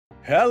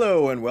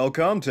Hello and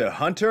welcome to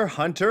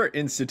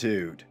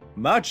HUNTERHUNTERinstitute.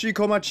 Machi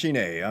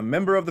Komacine, a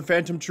member of the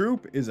Phantom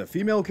Troop, is a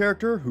female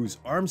character whose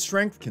arm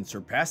strength can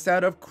surpass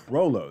that of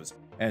Chrollo's,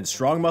 and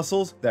strong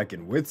muscles that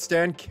can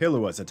withstand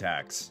Killua's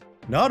attacks.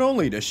 Not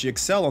only does she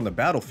excel on the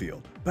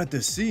battlefield, but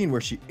the scene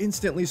where she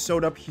instantly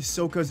sewed up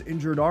Hisoka's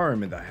injured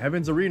arm in the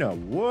Heavens Arena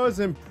was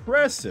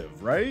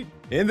impressive, right?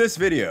 In this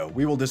video,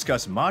 we will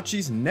discuss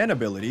Machi's Nen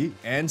ability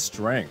and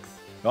strength.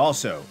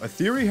 Also, a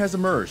theory has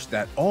emerged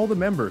that all the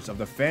members of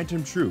the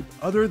Phantom Troop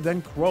other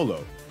than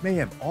Chrollo may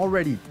have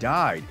already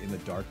died in the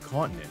Dark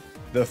Continent.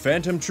 The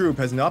Phantom Troop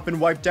has not been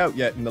wiped out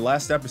yet in the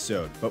last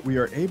episode, but we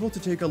are able to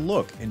take a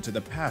look into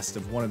the past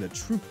of one of the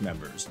troop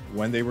members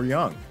when they were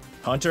young.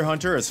 Hunter x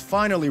Hunter is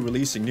finally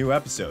releasing new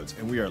episodes,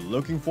 and we are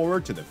looking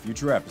forward to the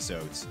future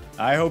episodes.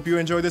 I hope you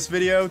enjoy this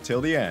video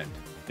till the end.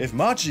 If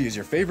Machi is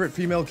your favorite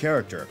female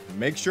character,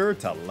 make sure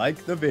to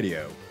like the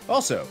video.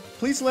 Also,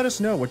 please let us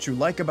know what you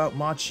like about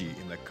Machi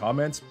in the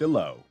comments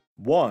below.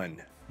 1.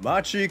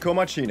 Machi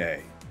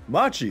Komacine.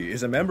 Machi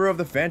is a member of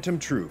the Phantom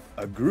Troop,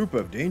 a group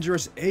of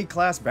dangerous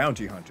A-class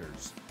bounty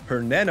hunters.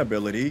 Her Nen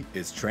ability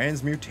is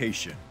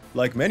transmutation.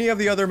 Like many of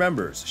the other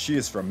members, she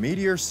is from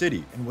Meteor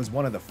City and was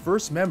one of the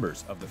first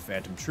members of the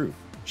Phantom Troop.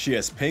 She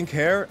has pink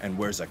hair and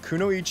wears a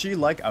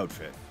kunoichi-like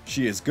outfit.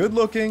 She is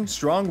good-looking,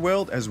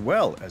 strong-willed, as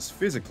well as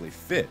physically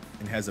fit,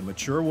 and has a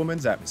mature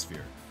woman's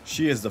atmosphere.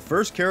 She is the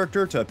first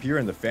character to appear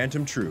in the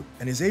Phantom Troop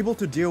and is able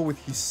to deal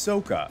with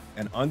Hisoka,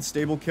 an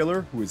unstable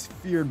killer who is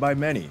feared by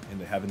many in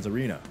the Heavens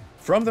Arena.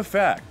 From the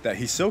fact that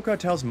Hisoka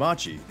tells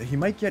Machi that he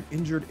might get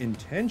injured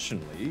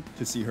intentionally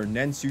to see her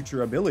Nen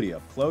Suture ability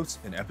up close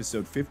in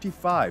episode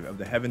 55 of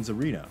the Heavens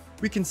Arena,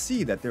 we can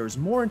see that there is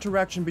more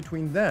interaction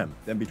between them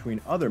than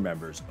between other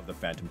members of the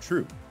Phantom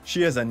Troop.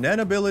 She has a Nen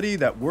ability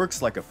that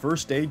works like a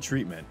first aid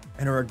treatment,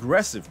 and her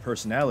aggressive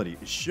personality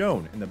is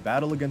shown in the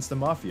battle against the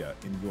Mafia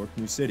in York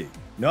New City.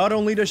 Not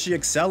only does she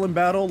excel in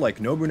battle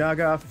like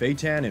Nobunaga,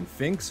 Feitan, and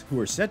Finks, who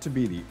are said to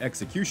be the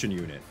execution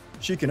unit,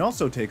 she can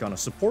also take on a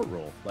support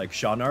role like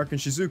Shanark and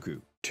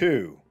Shizuku.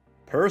 2.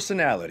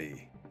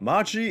 Personality.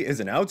 Machi is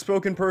an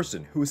outspoken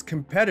person who is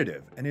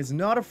competitive and is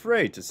not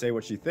afraid to say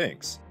what she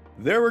thinks.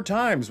 There were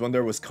times when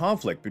there was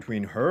conflict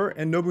between her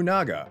and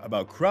Nobunaga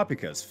about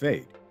Kurapika's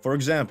fate. For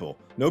example,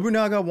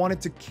 Nobunaga wanted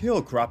to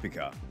kill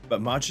Kurapika,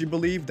 but Machi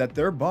believed that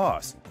their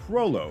boss,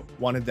 Chrollo,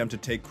 wanted them to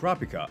take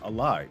Kurapika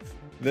alive.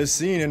 The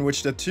scene in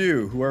which the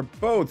two, who are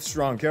both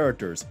strong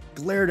characters,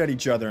 glared at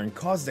each other and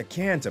caused a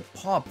can to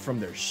pop from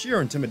their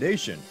sheer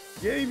intimidation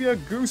gave you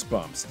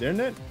goosebumps, didn't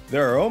it?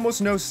 There are almost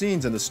no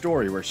scenes in the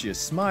story where she is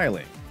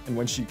smiling, and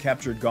when she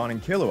captured Gon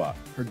and Killua,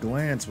 her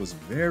glance was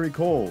very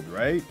cold,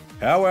 right?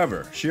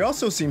 However, she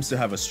also seems to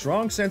have a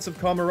strong sense of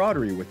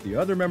camaraderie with the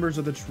other members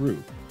of the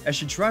troop, as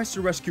she tries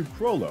to rescue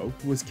Chrollo,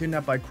 who was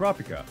kidnapped by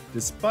Kurapika,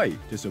 despite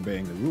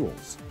disobeying the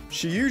rules.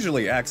 She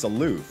usually acts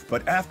aloof,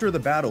 but after the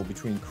battle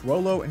between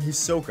Chrollo and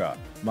Hisoka,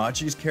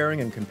 Machi's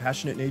caring and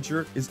compassionate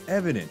nature is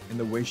evident in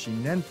the way she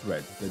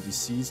nen-thread the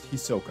deceased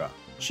Hisoka.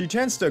 She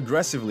tends to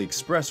aggressively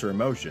express her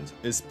emotions,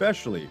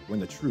 especially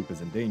when the troop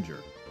is in danger.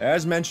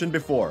 As mentioned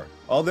before,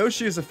 although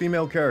she is a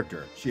female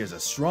character, she has a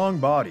strong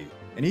body,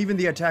 and even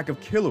the attack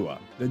of Killua,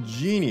 the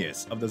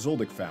genius of the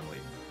Zoldyck family,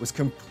 was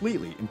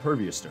completely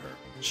impervious to her.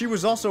 She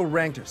was also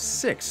ranked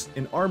 6th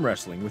in arm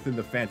wrestling within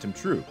the Phantom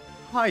Troop,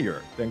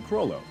 higher than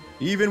Chrollo.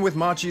 Even with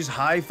Machi's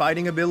high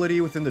fighting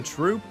ability within the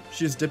troop,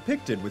 she is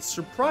depicted with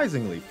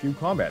surprisingly few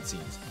combat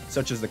scenes,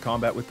 such as the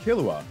combat with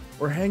Killua,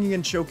 or hanging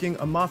and choking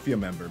a Mafia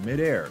member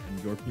mid-air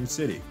in York New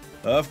City.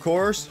 Of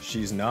course,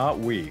 she's not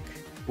weak.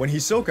 When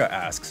Hisoka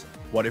asks,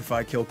 "What if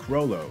I kill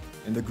Chrollo?"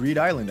 in the Greed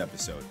Island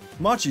episode,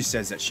 Machi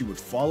says that she would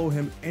follow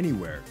him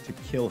anywhere to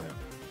kill him.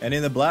 And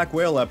in the Black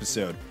Whale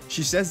episode,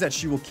 she says that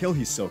she will kill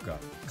Hisoka,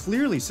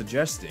 clearly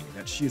suggesting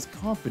that she is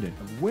confident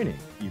of winning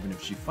even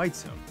if she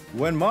fights him.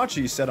 When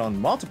Machi said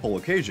on multiple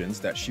occasions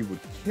that she would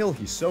kill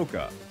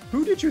Hisoka,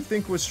 who did you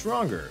think was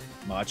stronger,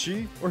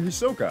 Machi or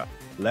Hisoka?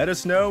 Let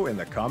us know in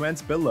the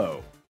comments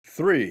below.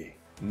 3.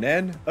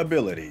 Nen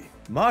Ability.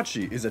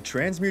 Machi is a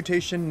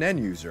transmutation Nen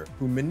user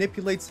who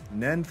manipulates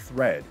Nen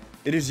thread.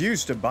 It is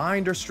used to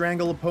bind or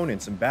strangle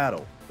opponents in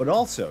battle, but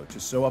also to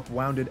sew up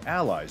wounded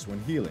allies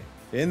when healing.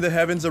 In the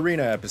Heavens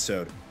Arena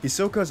episode,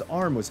 Hisoka's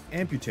arm was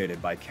amputated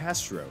by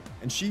Castro,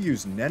 and she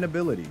used Nen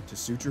ability to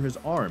suture his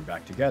arm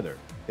back together.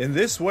 In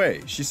this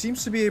way, she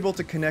seems to be able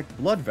to connect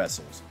blood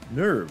vessels,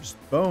 nerves,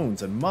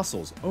 bones, and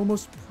muscles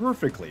almost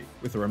perfectly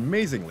with her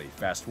amazingly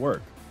fast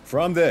work.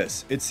 From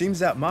this, it seems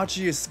that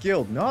Machi is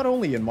skilled not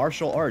only in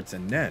martial arts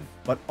and Nen,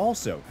 but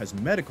also has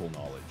medical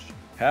knowledge.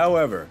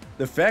 However,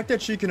 the fact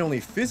that she can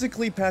only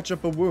physically patch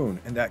up a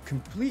wound and that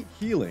complete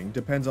healing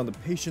depends on the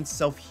patient's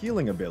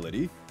self-healing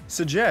ability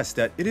suggests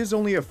that it is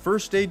only a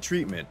first aid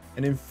treatment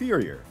and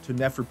inferior to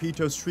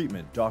Neferpito's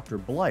treatment Dr.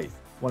 Blythe,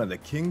 one of the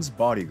king's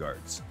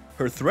bodyguards.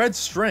 Her thread's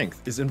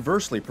strength is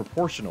inversely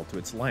proportional to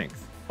its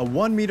length. A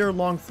 1 meter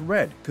long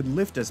thread could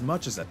lift as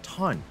much as a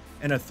ton,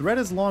 and a thread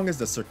as long as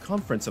the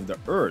circumference of the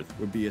earth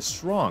would be as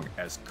strong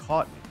as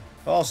cotton.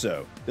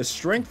 Also, the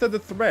strength of the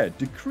thread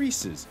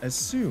decreases as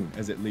soon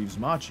as it leaves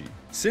Machi.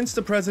 Since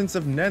the presence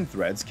of Nen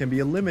threads can be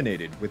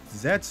eliminated with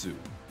Zetsu,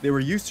 they were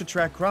used to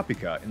track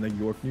Kurapika in the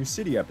York New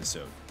City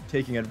episode,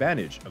 taking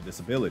advantage of this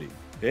ability.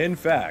 In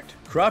fact,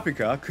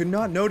 Kurapika could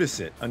not notice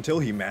it until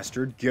he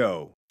mastered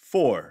Go.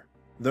 4.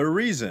 The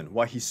reason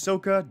why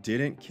Hisoka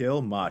didn't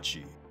kill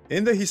Machi.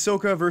 In the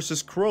Hisoka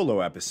vs.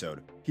 Chrollo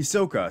episode,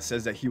 Hisoka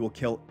says that he will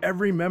kill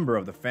every member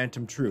of the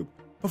Phantom Troop,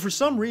 but for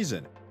some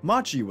reason,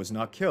 Machi was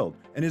not killed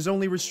and is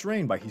only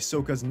restrained by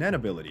Hisoka's Nen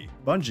ability,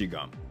 Bungee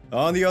Gum.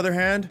 On the other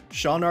hand,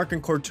 Shanark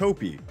and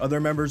Kortopi, other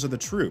members of the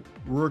troop,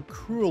 were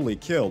cruelly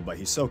killed by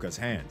Hisoka's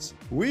hands.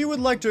 We would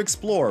like to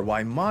explore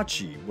why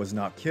Machi was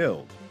not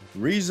killed.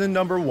 Reason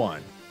number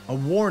 1. A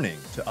warning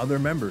to other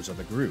members of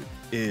the group.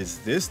 Is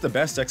this the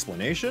best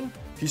explanation?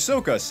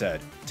 Hisoka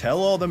said, "Tell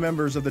all the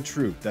members of the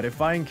troop that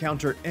if I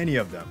encounter any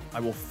of them, I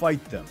will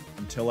fight them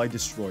until I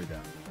destroy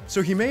them."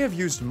 So he may have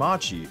used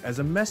Machi as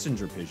a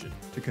messenger pigeon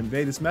to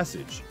convey this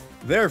message.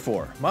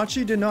 Therefore,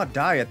 Machi did not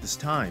die at this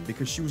time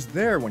because she was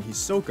there when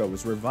Hisoka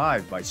was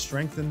revived by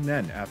strengthened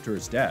Nen after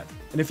his death.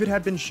 And if it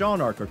had been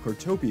Shanark or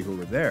Kortopi who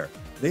were there,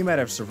 they might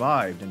have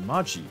survived and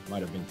Machi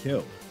might have been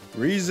killed.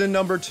 Reason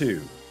number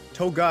 2.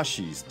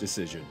 Togashi's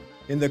decision.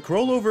 In the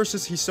Chrollo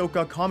vs.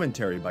 Hisoka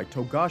commentary by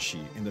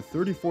Togashi in the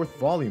 34th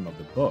volume of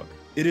the book,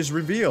 it is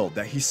revealed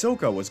that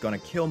Hisoka was gonna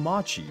kill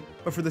Machi,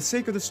 but for the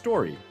sake of the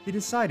story, he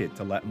decided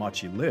to let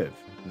Machi live.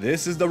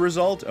 This is the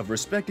result of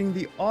respecting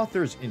the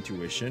author's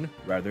intuition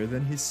rather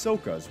than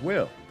Hisoka's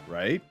will,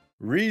 right?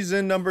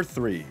 Reason number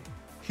 3.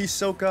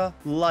 Hisoka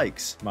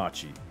likes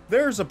Machi.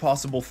 There is a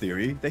possible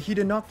theory that he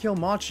did not kill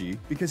Machi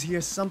because he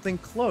has something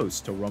close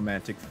to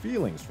romantic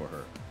feelings for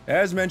her.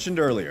 As mentioned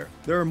earlier,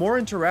 there are more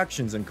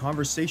interactions and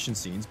conversation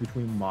scenes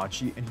between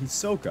Machi and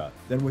Hisoka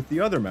than with the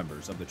other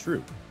members of the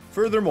troupe.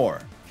 Furthermore,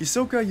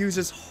 Hisoka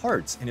uses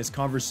hearts in his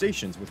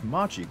conversations with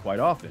Machi quite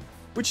often,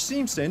 which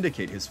seems to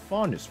indicate his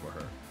fondness for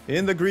her.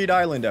 In the Greed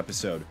Island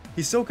episode,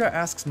 Hisoka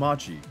asks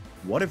Machi,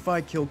 "What if I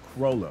kill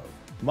Chrollo?"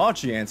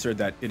 Machi answered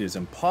that it is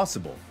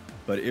impossible,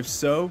 but if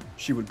so,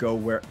 she would go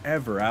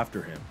wherever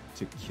after him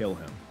to kill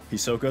him.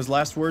 Hisoka's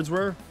last words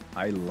were,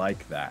 "I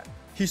like that."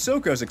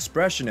 Hisoka's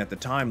expression at the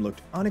time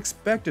looked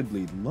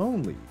unexpectedly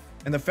lonely,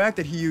 and the fact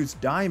that he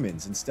used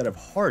diamonds instead of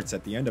hearts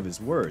at the end of his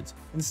words,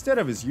 instead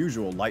of his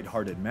usual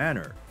lighthearted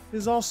manner,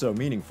 is also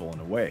meaningful in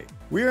a way.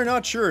 We are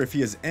not sure if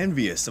he is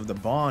envious of the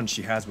bond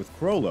she has with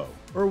Chrollo,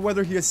 or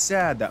whether he is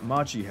sad that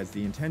Machi has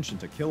the intention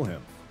to kill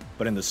him.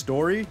 But in the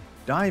story,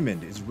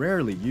 diamond is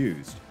rarely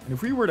used, and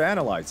if we were to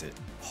analyze it,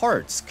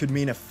 hearts could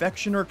mean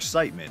affection or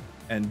excitement,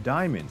 and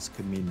diamonds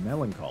could mean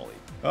melancholy.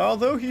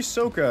 Although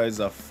Hisoka is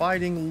a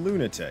fighting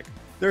lunatic,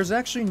 there's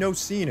actually no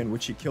scene in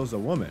which he kills a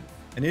woman,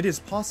 and it is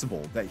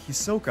possible that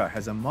Hisoka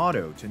has a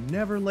motto to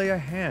never lay a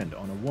hand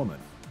on a woman.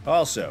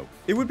 Also,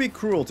 it would be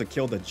cruel to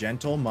kill the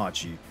gentle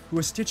Machi, who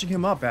was stitching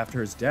him up after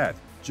his death,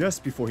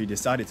 just before he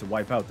decided to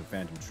wipe out the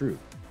Phantom Troop.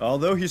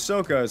 Although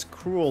Hisoka is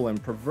cruel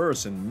and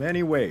perverse in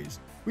many ways,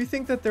 we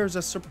think that there's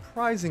a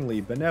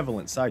surprisingly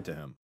benevolent side to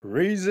him.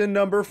 Reason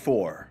number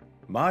 4.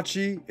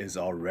 Machi is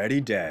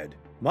already dead.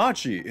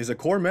 Machi is a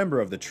core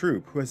member of the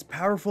troupe who has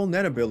powerful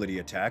Nen ability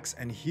attacks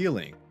and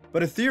healing,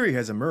 but a theory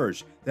has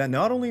emerged that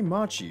not only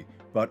Machi,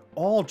 but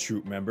all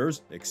troupe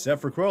members,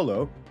 except for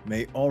Chrollo,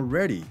 may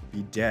already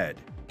be dead.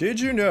 Did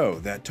you know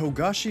that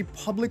Togashi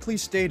publicly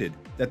stated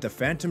that the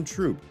Phantom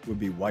Troop would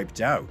be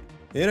wiped out?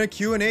 In a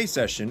Q&A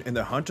session in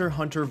the Hunter x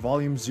Hunter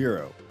Volume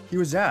 0, he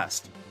was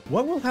asked,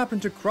 "What will happen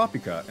to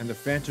Kurapika and the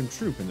Phantom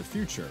Troop in the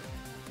future?"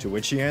 To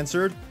which he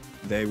answered,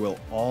 "They will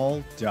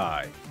all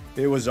die."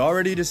 It was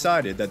already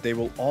decided that they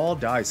will all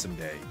die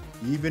someday,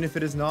 even if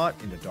it is not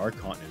in the Dark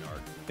Continent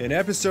arc. In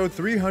episode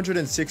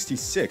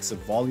 366 of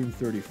Volume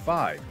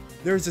 35,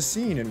 there is a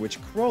scene in which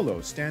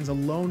Chrollo stands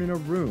alone in a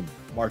room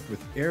marked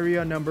with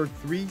area number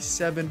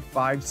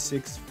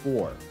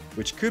 37564,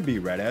 which could be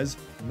read as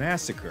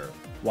Massacre,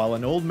 while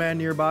an old man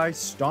nearby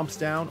stomps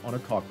down on a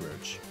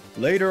cockroach.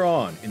 Later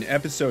on, in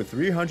episode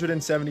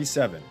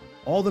 377,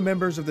 all the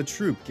members of the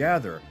troupe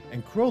gather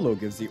and Chrollo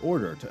gives the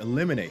order to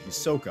eliminate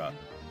Hisoka.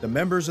 The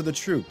members of the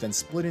troupe then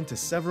split into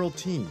several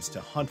teams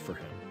to hunt for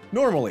him.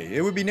 Normally,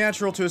 it would be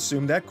natural to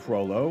assume that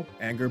Chrollo,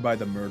 angered by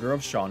the murder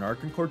of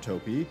Shanark and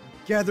Kortopi,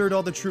 gathered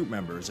all the troop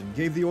members and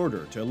gave the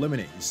order to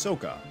eliminate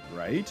Hisoka,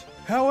 right?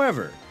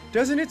 However,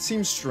 doesn't it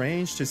seem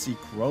strange to see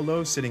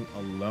Chrollo sitting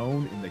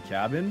alone in the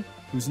cabin,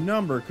 whose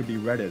number could be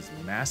read as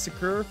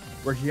Massacre,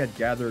 where he had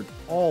gathered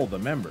all the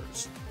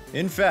members?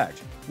 In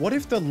fact, what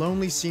if the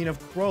lonely scene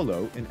of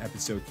Chrollo in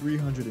episode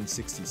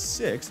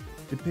 366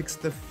 depicts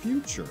the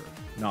future,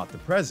 not the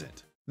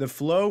present? The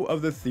flow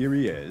of the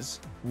theory is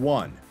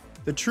 1.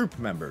 The troop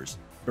members,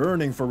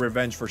 burning for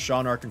revenge for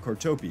Shanark and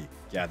Kortopi,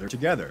 gather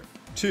together.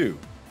 2.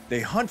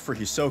 They hunt for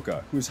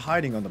Hisoka, who is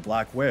hiding on the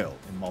Black Whale,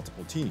 in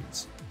multiple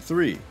teams.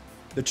 3.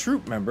 The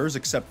troop members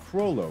except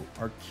Chrollo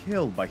are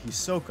killed by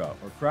Hisoka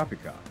or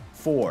Kurapika.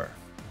 4.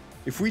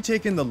 If we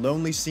take in the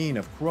lonely scene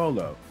of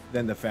Chrollo,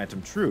 then the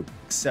Phantom Troop,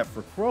 except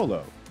for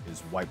Chrollo,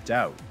 is wiped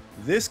out.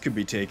 This could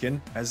be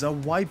taken as a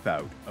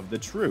wipeout of the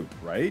troop,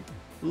 right?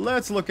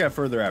 Let's look at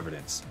further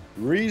evidence.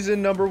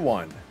 Reason number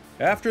 1.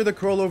 After the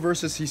Chrollo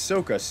vs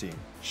Hisoka scene,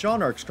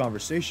 Shonark's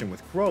conversation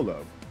with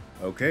Chrollo,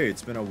 okay,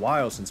 it's been a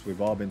while since we've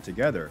all been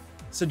together,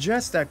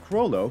 suggests that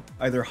Chrollo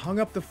either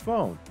hung up the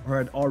phone or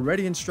had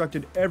already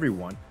instructed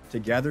everyone to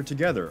gather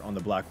together on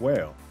the Black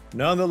Whale.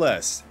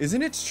 Nonetheless,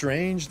 isn't it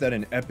strange that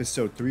in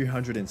episode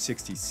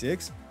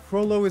 366,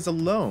 Chrollo is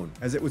alone,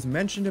 as it was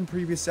mentioned in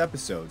previous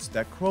episodes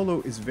that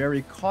Chrollo is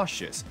very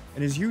cautious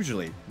and is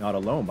usually not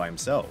alone by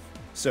himself.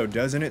 So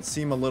doesn't it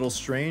seem a little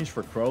strange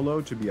for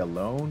Chrollo to be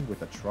alone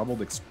with a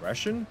troubled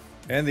expression?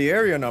 And the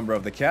area number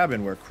of the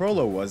cabin where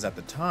Chrollo was at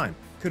the time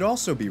could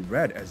also be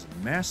read as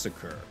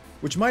massacre,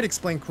 which might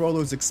explain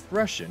Chrollo's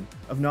expression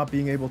of not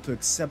being able to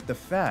accept the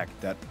fact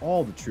that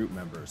all the troop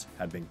members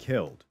had been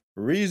killed.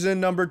 Reason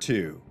number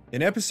 2.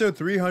 In episode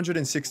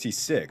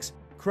 366,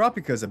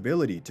 Kurapika's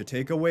ability to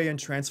take away and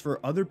transfer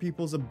other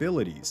people's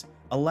abilities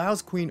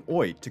allows Queen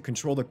Oit to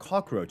control the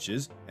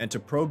cockroaches and to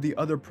probe the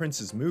other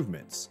prince's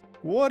movements.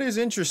 What is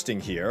interesting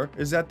here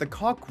is that the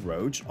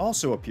cockroach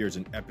also appears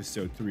in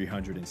episode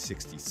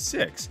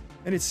 366,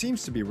 and it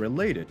seems to be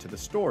related to the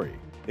story.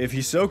 If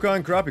Hisoka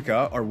and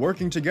Kurapika are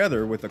working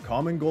together with the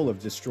common goal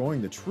of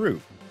destroying the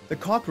troop, the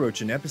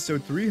cockroach in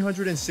episode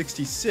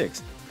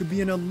 366 could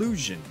be an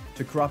allusion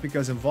to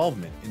Kurapika's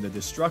involvement in the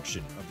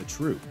destruction of the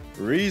troop.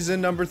 Reason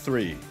number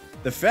 3.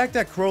 The fact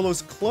that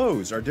Chrollo's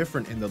clothes are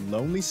different in the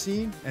lonely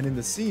scene and in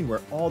the scene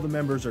where all the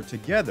members are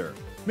together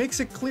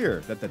makes it clear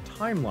that the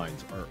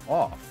timelines are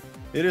off.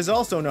 It is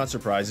also not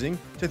surprising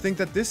to think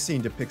that this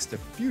scene depicts the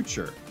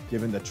future,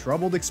 given the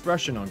troubled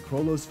expression on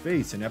Chrollo's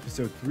face in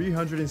episode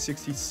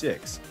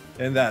 366,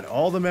 and that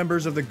all the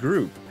members of the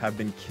group have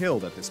been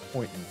killed at this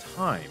point in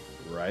time,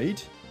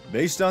 right?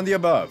 Based on the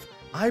above,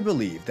 I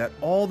believe that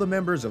all the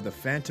members of the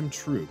Phantom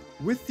Troop,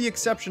 with the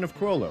exception of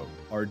Chrollo,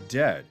 are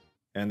dead.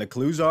 And the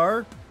clues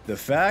are the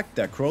fact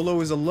that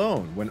Chrollo is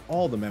alone when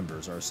all the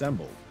members are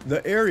assembled.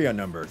 The area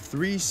number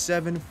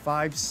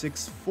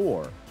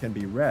 37564 can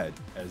be read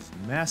as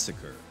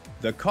massacre.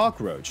 The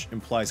cockroach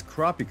implies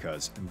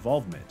Kurapika's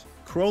involvement.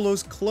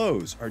 Chrollo's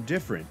clothes are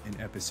different in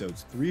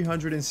episodes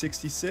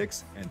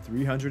 366 and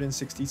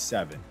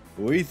 367.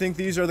 We think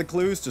these are the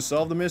clues to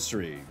solve the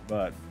mystery,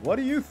 but what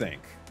do you think?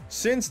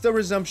 Since the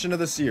resumption of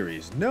the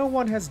series, no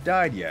one has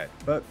died yet,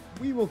 but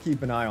we will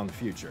keep an eye on the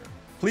future.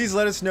 Please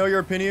let us know your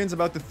opinions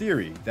about the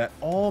theory that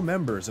all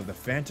members of the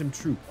Phantom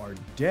Troop are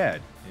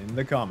dead in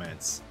the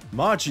comments.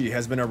 Machi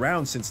has been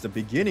around since the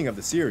beginning of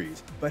the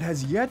series, but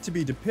has yet to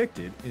be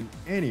depicted in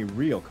any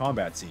real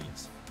combat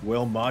scenes.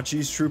 Will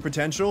Machi's true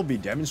potential be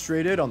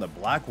demonstrated on the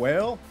Black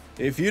Whale?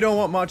 If you don't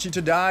want Machi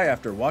to die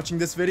after watching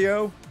this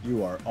video,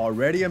 you are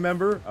already a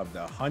member of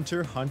the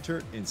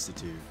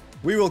HUNTERHUNTERinstitute.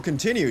 We will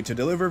continue to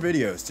deliver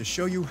videos to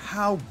show you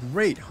how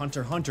great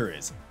Hunter x Hunter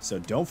is, so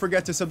don't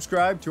forget to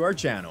subscribe to our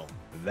channel.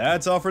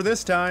 That's all for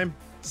this time.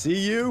 See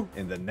you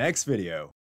in the next video.